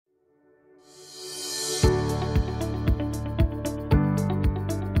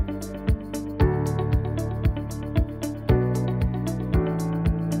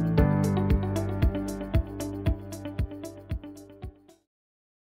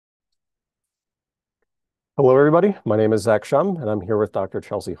Hello, everybody. My name is Zach Schumm, and I'm here with Dr.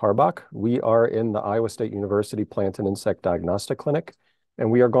 Chelsea Harbach. We are in the Iowa State University Plant and Insect Diagnostic Clinic,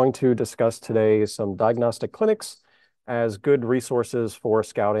 and we are going to discuss today some diagnostic clinics as good resources for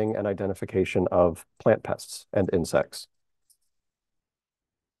scouting and identification of plant pests and insects.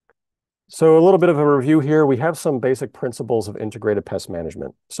 So a little bit of a review here. We have some basic principles of integrated pest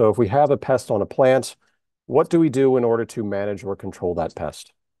management. So if we have a pest on a plant, what do we do in order to manage or control that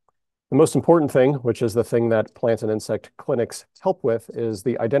pest? The most important thing, which is the thing that plant and insect clinics help with, is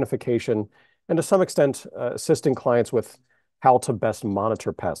the identification and to some extent assisting clients with how to best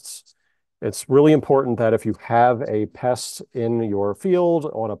monitor pests. It's really important that if you have a pest in your field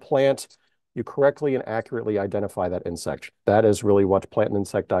on a plant, you correctly and accurately identify that insect. That is really what plant and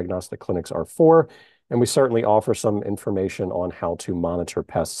insect diagnostic clinics are for, and we certainly offer some information on how to monitor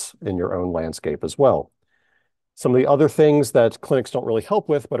pests in your own landscape as well. Some of the other things that clinics don't really help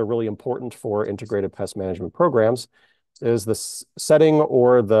with, but are really important for integrated pest management programs, is the setting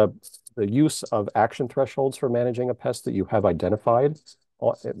or the use of action thresholds for managing a pest that you have identified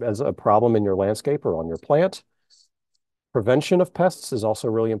as a problem in your landscape or on your plant. Prevention of pests is also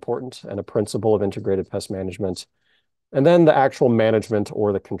really important and a principle of integrated pest management. And then the actual management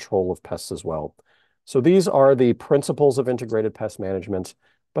or the control of pests as well. So these are the principles of integrated pest management.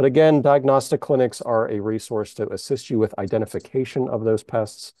 But again, diagnostic clinics are a resource to assist you with identification of those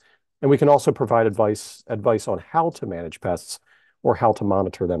pests. And we can also provide advice on how to manage pests or how to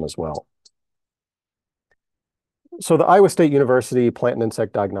monitor them as well. So the Iowa State University Plant and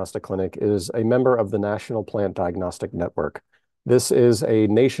Insect Diagnostic Clinic is a member of the National Plant Diagnostic Network. This is a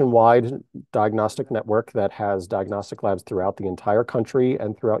nationwide diagnostic network that has diagnostic labs throughout the entire country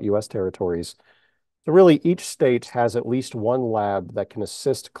and throughout U.S. territories. So really, each state has at least one lab that can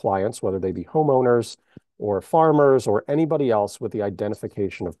assist clients, whether they be homeowners or farmers or anybody else, with the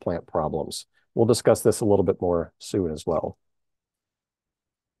identification of plant problems. We'll discuss this a little bit more soon as well.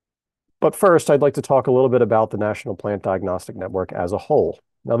 But first, I'd like to talk a little bit about the National Plant Diagnostic Network as a whole.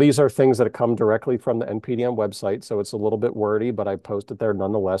 Now, these are things that come directly from the NPDN website, so it's a little bit wordy, but I posted there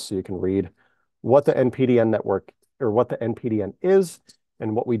nonetheless so you can read what the NPDN network or what the NPDN is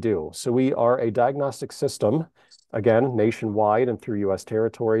and what we do. So we are a diagnostic system, again, nationwide and through U.S.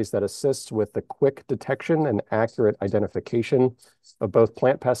 territories, that assists with the quick detection and accurate identification of both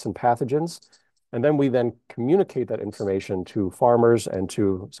plant pests and pathogens. And then we then communicate that information to farmers and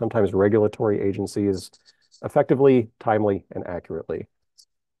to sometimes regulatory agencies effectively, timely, and accurately.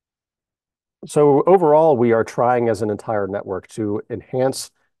 So overall, we are trying as an entire network to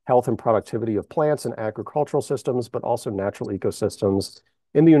enhance health and productivity of plants and agricultural systems, but also natural ecosystems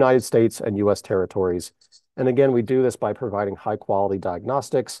in the United States and U.S. territories. And again, we do this by providing high-quality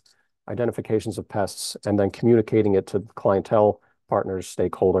diagnostics, identifications of pests, and then communicating it to clientele, partners,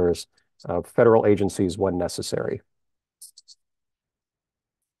 stakeholders, federal agencies when necessary.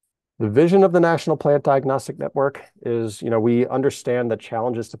 The vision of the National Plant Diagnostic Network is, we understand that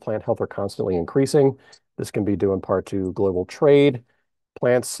challenges to plant health are constantly increasing. This can be due in part to global trade.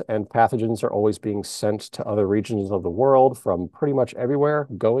 Plants and pathogens are always being sent to other regions of the world from pretty much everywhere,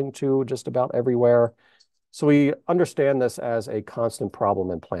 going to just about everywhere. So we understand this as a constant problem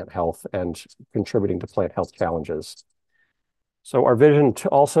in plant health and contributing to plant health challenges. So our vision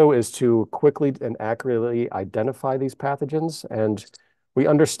also is to quickly and accurately identify these pathogens, and we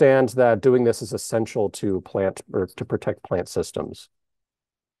understand that doing this is essential to protect plant systems.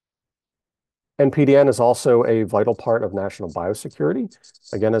 NPDN is also a vital part of national biosecurity.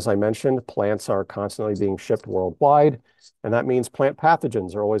 Again, as I mentioned, plants are constantly being shipped worldwide, and that means plant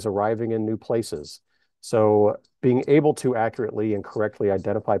pathogens are always arriving in new places. So being able to accurately and correctly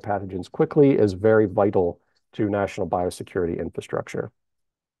identify pathogens quickly is very vital to national biosecurity infrastructure.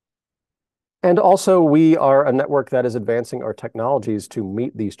 And also, we are a network that is advancing our technologies to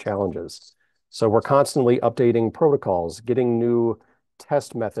meet these challenges. So we're constantly updating protocols, getting new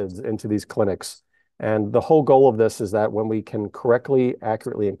test methods into these clinics. And the whole goal of this is that when we can correctly,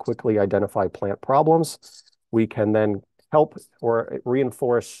 accurately, and quickly identify plant problems, we can then help or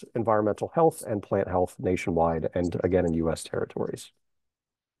reinforce environmental health and plant health nationwide and again in U.S. territories.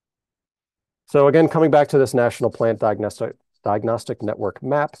 So again, coming back to this National Plant Diagnostic Network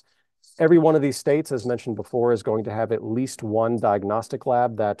map, every one of these states, as mentioned before, is going to have at least one diagnostic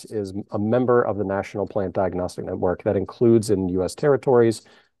lab that is a member of the National Plant Diagnostic Network. That includes in U.S. territories.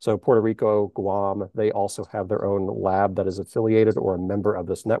 So Puerto Rico, Guam, they also have their own lab that is affiliated or a member of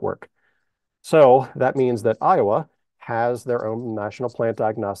this network. So that means that Iowa has their own National Plant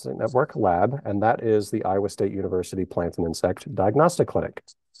Diagnostic Network lab, and that is the Iowa State University Plant and Insect Diagnostic Clinic.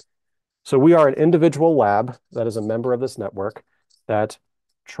 So we are an individual lab that is a member of this network that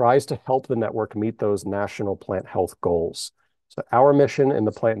tries to help the network meet those national plant health goals. So our mission in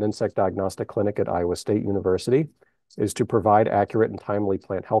the Plant and Insect Diagnostic Clinic at Iowa State University is to provide accurate and timely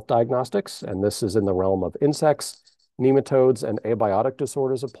plant health diagnostics, and this is in the realm of insects, nematodes, and abiotic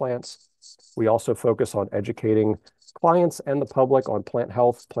disorders of plants. We also focus on educating clients and the public on plant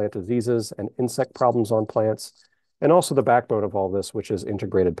health, plant diseases, and insect problems on plants, and also the backbone of all this, which is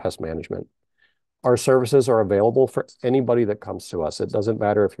integrated pest management. Our services are available for anybody that comes to us. It doesn't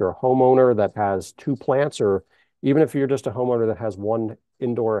matter if you're a homeowner that has 2 plants, or even if you're just a homeowner that has 1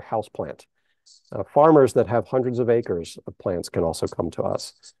 indoor house plant. Farmers that have hundreds of acres of plants can also come to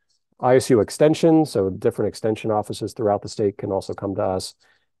us. ISU Extension, so different extension offices throughout the state can also come to us.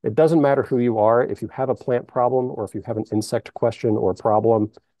 It doesn't matter who you are. If you have a plant problem or if you have an insect question or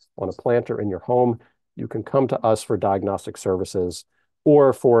problem on a plant or in your home, you can come to us for diagnostic services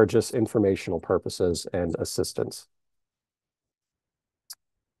or for just informational purposes and assistance.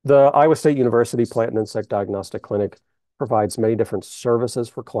 The Iowa State University Plant and Insect Diagnostic Clinic provides many different services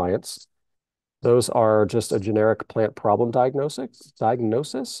for clients. Those are just a generic plant problem diagnosis.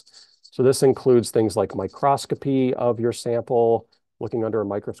 So this includes things like microscopy of your sample, looking under a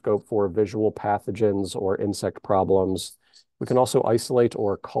microscope for visual pathogens or insect problems. We can also isolate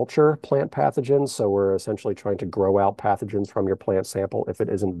or culture plant pathogens. So we're essentially trying to grow out pathogens from your plant sample if it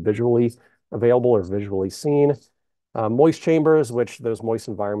isn't visually available or visually seen. Moist chambers, which those moist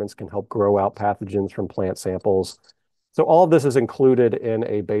environments can help grow out pathogens from plant samples. So all of this is included in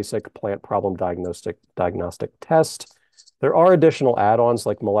a basic plant problem diagnostic test. There are additional add-ons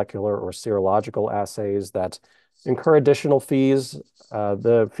like molecular or serological assays that incur additional fees.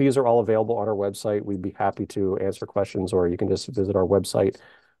 The fees are all available on our website. We'd be happy to answer questions, or you can just visit our website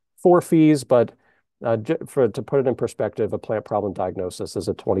for fees. But to put it in perspective, a plant problem diagnosis is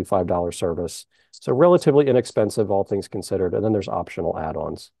a $25 service. So relatively inexpensive, all things considered. And then there's optional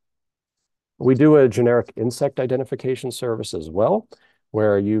add-ons. We do a generic insect identification service as well,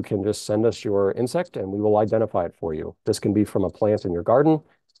 where you can just send us your insect and we will identify it for you. This can be from a plant in your garden,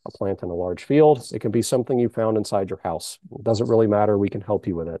 a plant in a large field. It can be something you found inside your house. It doesn't really matter. We can help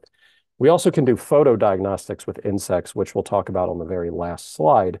you with it. We also can do photo diagnostics with insects, which we'll talk about on the very last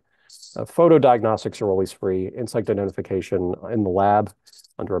slide. Photo diagnostics are always free. Insect identification in the lab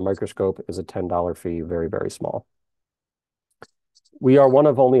under a microscope is a $10 fee, very, very small. We are one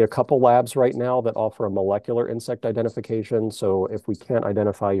of only a couple labs right now that offer a molecular insect identification. So if we can't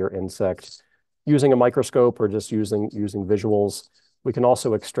identify your insect using a microscope or just using visuals, we can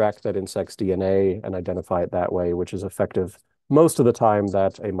also extract that insect's DNA and identify it that way, which is effective most of the time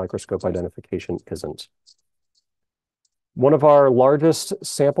that a microscope identification isn't. One of our largest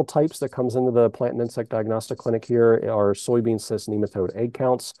sample types that comes into the Plant and Insect Diagnostic Clinic here are soybean cyst nematode egg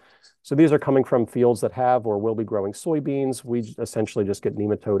counts. So these are coming from fields that have or will be growing soybeans. We essentially just get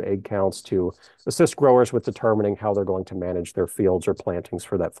nematode egg counts to assist growers with determining how they're going to manage their fields or plantings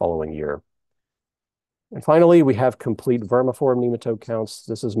for that following year. And finally, we have complete vermiform nematode counts.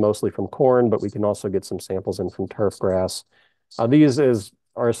 This is mostly from corn, but we can also get some samples in from turf grass. These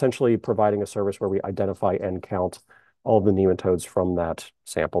are essentially providing a service where we identify and count all of the nematodes from that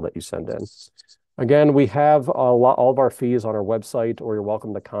sample that you send in. Again, we have all of our fees on our website, or you're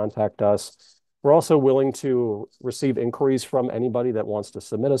welcome to contact us. We're also willing to receive inquiries from anybody that wants to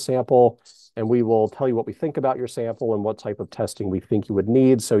submit a sample, and we will tell you what we think about your sample and what type of testing we think you would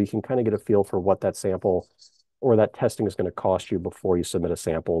need, so you can kind of get a feel for what that sample or that testing is going to cost you before you submit a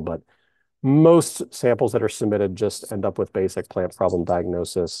sample. But most samples that are submitted just end up with basic plant problem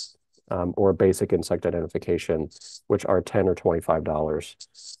diagnosis or basic insect identification, which are $10 or $25.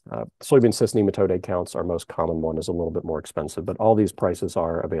 Soybean cyst nematode egg counts, our most common one, is a little bit more expensive, but all these prices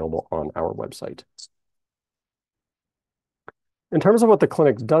are available on our website. In terms of what the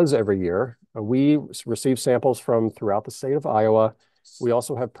clinic does every year, we receive samples from throughout the state of Iowa. We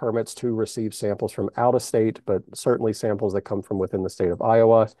also have permits to receive samples from out of state, but certainly samples that come from within the state of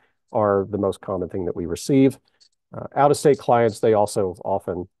Iowa are the most common thing that we receive. Out-of-state clients, they also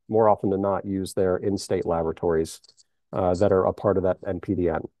more often than not, use their in-state laboratories that are a part of that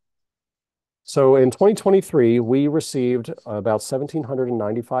NPDN. So in 2023, we received about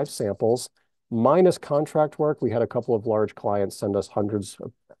 1,795 samples, minus contract work. We had a couple of large clients send us hundreds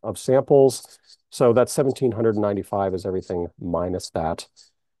of samples. So that 1,795 is everything minus that.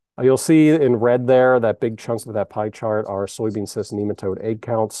 You'll see in red there, that big chunk of that pie chart are soybean cyst nematode egg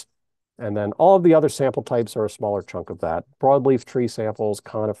counts. And then all of the other sample types are a smaller chunk of that. Broadleaf tree samples,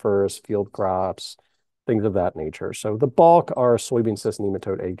 conifers, field crops, things of that nature. So the bulk are soybean cyst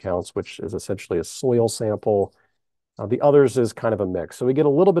nematode egg counts, which is essentially a soil sample. The others is kind of a mix. So we get a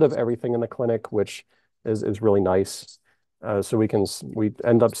little bit of everything in the clinic, which is really nice. So we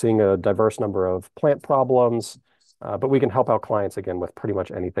end up seeing a diverse number of plant problems, but we can help out clients again with pretty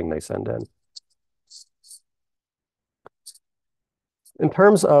much anything they send in. In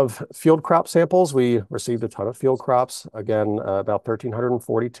terms of field crop samples, we received a ton of field crops, again, about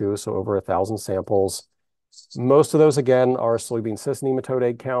 1,342, so over 1,000 samples. Most of those, again, are soybean cyst nematode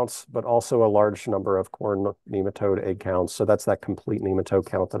egg counts, but also a large number of corn nematode egg counts. So that's that complete nematode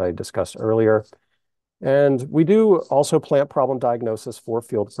count that I discussed earlier. And we do also plant problem diagnosis for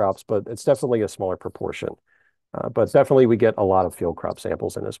field crops, but it's definitely a smaller proportion. But definitely we get a lot of field crop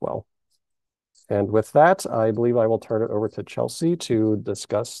samples in as well. And with that, I believe I will turn it over to Chelsea to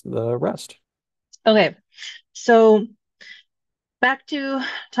discuss the rest. Okay, so back to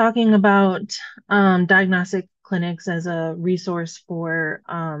talking about diagnostic clinics as a resource for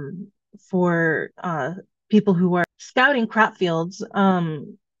people who are scouting crop fields.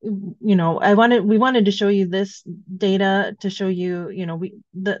 We wanted to show you this data to show you,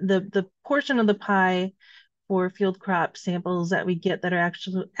 the portion of the pie for field crop samples that we get that are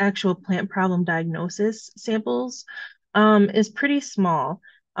actual plant problem diagnosis samples is pretty small.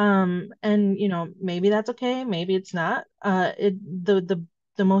 And maybe that's okay, maybe it's not. The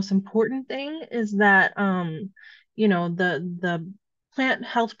most important thing is that the plant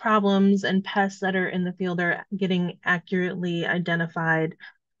health problems and pests that are in the field are getting accurately identified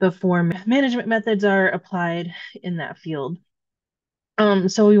before management methods are applied in that field.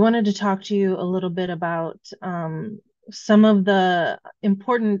 So we wanted to talk to you a little bit about some of the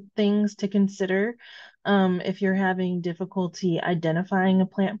important things to consider if you're having difficulty identifying a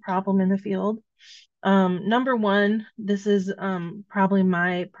plant problem in the field. Number one, this is probably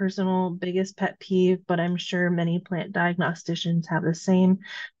my personal biggest pet peeve, but I'm sure many plant diagnosticians have the same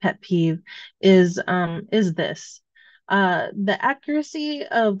pet peeve, is this. The accuracy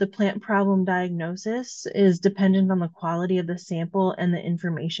of the plant problem diagnosis is dependent on the quality of the sample and the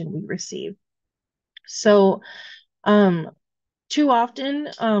information we receive. So, um, too often,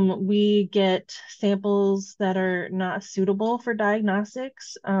 we get samples that are not suitable for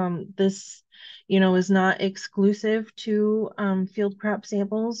diagnostics. This, is not exclusive to field crop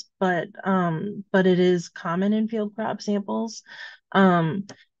samples, but it is common in field crop samples. Um,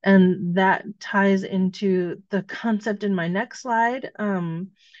 and that ties into the concept in my next slide.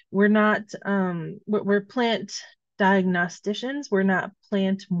 We're plant diagnosticians. We're not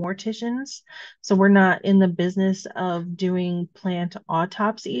plant morticians. So we're not in the business of doing plant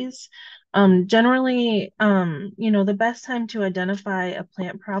autopsies. Generally, the best time to identify a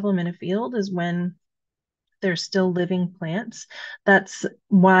plant problem in a field is when there's still living plants. That's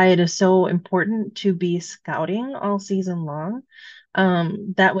why it is so important to be scouting all season long.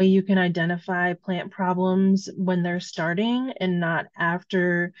 That way you can identify plant problems when they're starting and not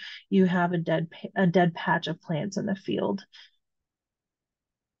after you have a dead patch of plants in the field.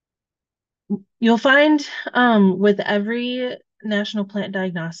 You'll find with every National Plant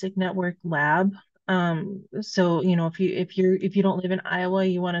Diagnostic Network lab. So if you don't live in Iowa,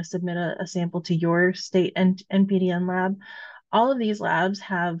 you want to submit a sample to your state NPDN lab. All of these labs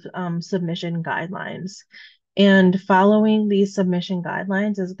have submission guidelines, and following these submission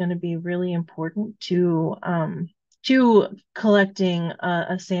guidelines is going to be really important to collecting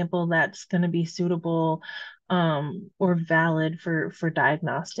a sample that's going to be suitable or valid for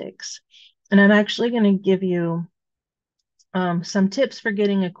diagnostics. And I'm actually going to give you some tips for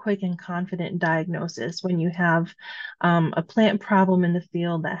getting a quick and confident diagnosis when you have a plant problem in the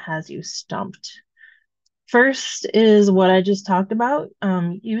field that has you stumped. First is what I just talked about.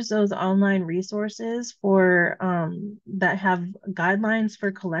 Use those online resources for that have guidelines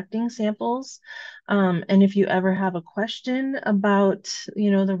for collecting samples. And if you ever have a question about,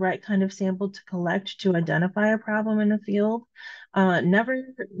 the right kind of sample to collect to identify a problem in the field,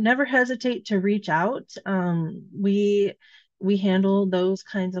 never hesitate to reach out. We handle those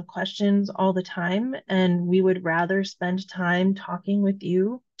kinds of questions all the time, and we would rather spend time talking with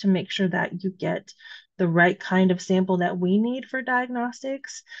you to make sure that you get the right kind of sample that we need for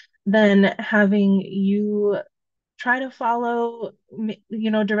diagnostics than having you try to follow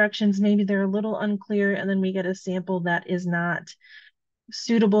directions. Maybe they're a little unclear, and then we get a sample that is not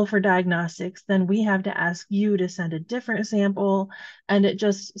suitable for diagnostics. Then we have to ask you to send a different sample, and it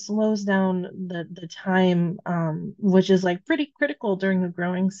just slows down the time, which is like pretty critical during the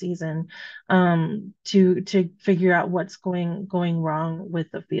growing season, to figure out what's going wrong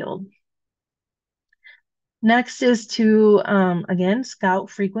with the field. Next is to, again, scout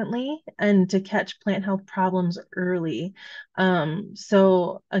frequently and to catch plant health problems early.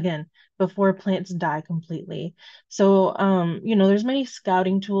 So again, before plants die completely. So, there's many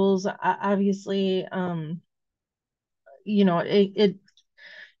scouting tools. Obviously, it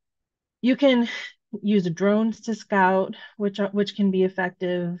you can use drones to scout, which can be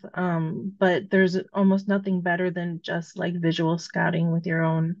effective, but there's almost nothing better than just like visual scouting with your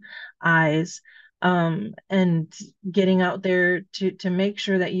own eyes, and getting out there to make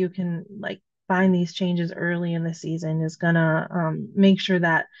sure that you can like find these changes early in the season is gonna make sure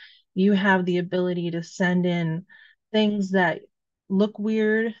that you have the ability to send in things that look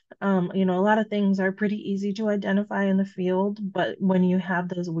weird. A lot of things are pretty easy to identify in the field, but when you have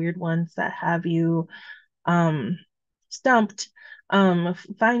those weird ones that have you um, stumped,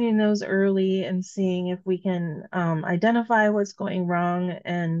 finding those early and seeing if we can identify what's going wrong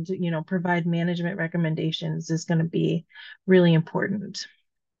and, provide management recommendations is going to be really important.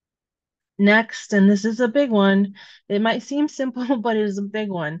 Next, and this is a big one. It might seem simple, but it is a big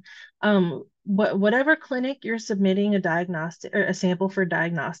one. Whatever clinic you're submitting a diagnostic or a sample for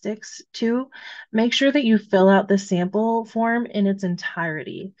diagnostics to, make sure that you fill out the sample form in its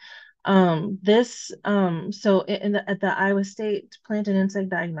entirety. At the Iowa State Plant and Insect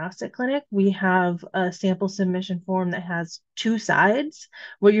Diagnostic Clinic, we have a sample submission form that has two sides.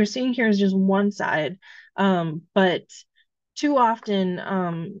 What you're seeing here is just one side, but too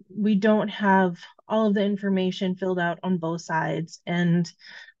often we don't have all of the information filled out on both sides. And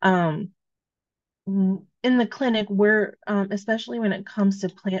um, in the clinic, we're, especially when it comes to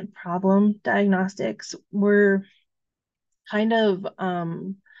plant problem diagnostics, we're kind of,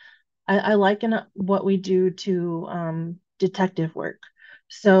 I liken what we do to detective work.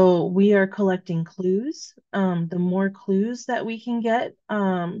 So we are collecting clues. The more clues that we can get,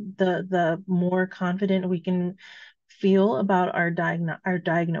 the more confident we can feel about our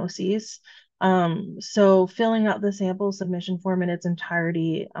diagnoses. So filling out the sample submission form in its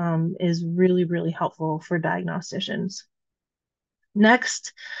entirety is really, really helpful for diagnosticians.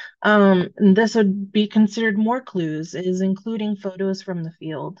 Next, this would be considered more clues, is including photos from the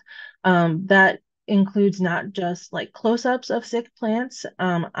field. That includes not just like close-ups of sick plants.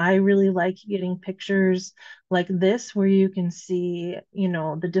 I really like getting pictures like this where you can see,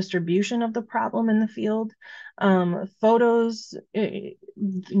 the distribution of the problem in the field. Photos, the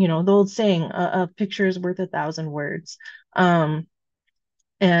old saying, a picture is worth 1,000 words.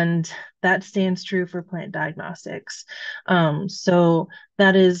 And that stands true for plant diagnostics. So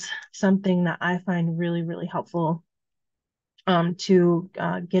that is something that I find really, really helpful to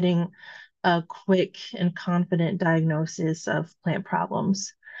getting a quick and confident diagnosis of plant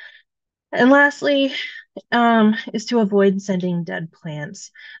problems. And lastly, is to avoid sending dead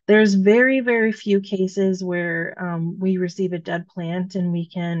plants. There's very, very few cases where we receive a dead plant and we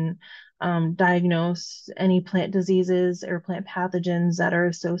can diagnose any plant diseases or plant pathogens that are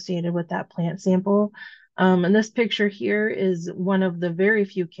associated with that plant sample. And this picture here is one of the very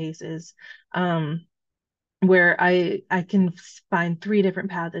few cases where I can find 3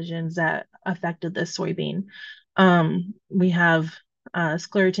 different pathogens that affected this soybean. We have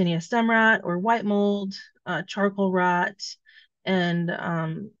Sclerotinia stem rot or white mold, charcoal rot, and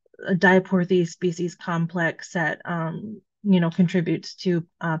a Diaporthes species complex that contributes to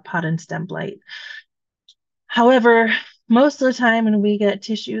pod and stem blight. However, most of the time when we get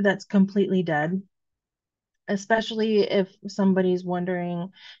tissue that's completely dead, especially if somebody's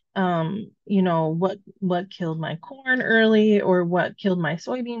wondering, what killed my corn early or what killed my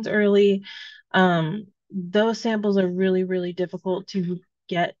soybeans early. Those samples are really, really difficult to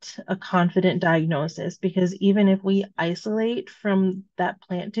get a confident diagnosis because even if we isolate from that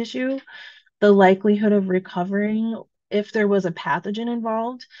plant tissue, the likelihood of recovering if there was a pathogen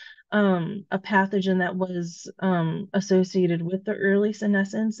involved, a pathogen that was associated with the early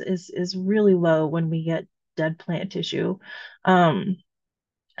senescence is really low when we get dead plant tissue.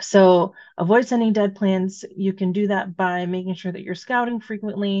 So avoid sending dead plants. You can do that by making sure that you're scouting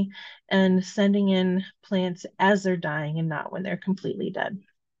frequently and sending in plants as they're dying and not when they're completely dead.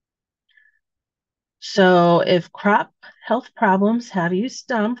 So if crop health problems have you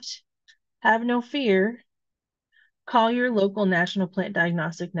stumped, have no fear. Call your local National Plant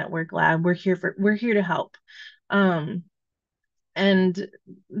Diagnostic Network lab. We're here to help. Um, and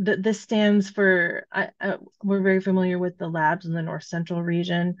this stands for we're very familiar with the labs in the North Central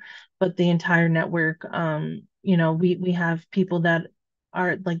region, but the entire network, we have people that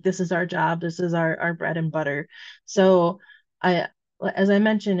are like, this is our job, this is our bread and butter. So I as I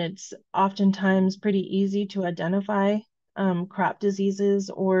mentioned, it's oftentimes pretty easy to identify crop diseases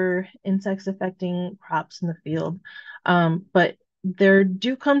or insects affecting crops in the field, but there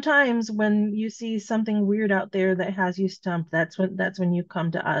do come times when you see something weird out there that has you stumped. That's when you come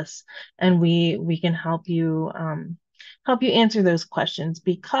to us, and we can help you answer those questions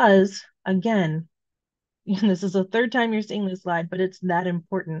because again, this is the third time you're seeing this slide, but it's that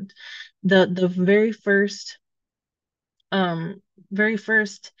important. The um, very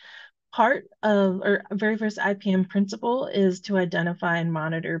first part of, or very first IPM principle is to identify and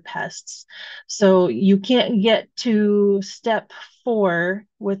monitor pests. So you can't get to step 4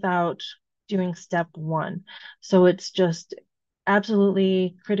 without doing step 1. So it's just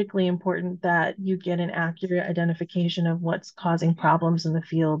absolutely critically important that you get an accurate identification of what's causing problems in the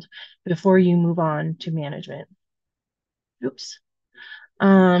field before you move on to management. Oops.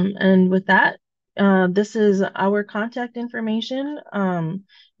 And with that, this is our contact information.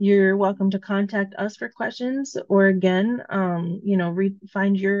 You're welcome to contact us for questions, or again,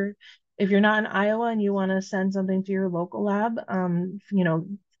 find your, if you're not in Iowa and you want to send something to your local lab,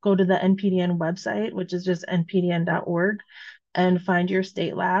 go to the NPDN website, which is just npdn.org, and find your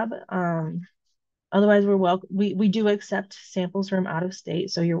state lab. Otherwise, we do accept samples from out of state,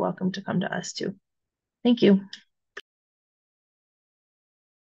 so you're welcome to come to us too. Thank you.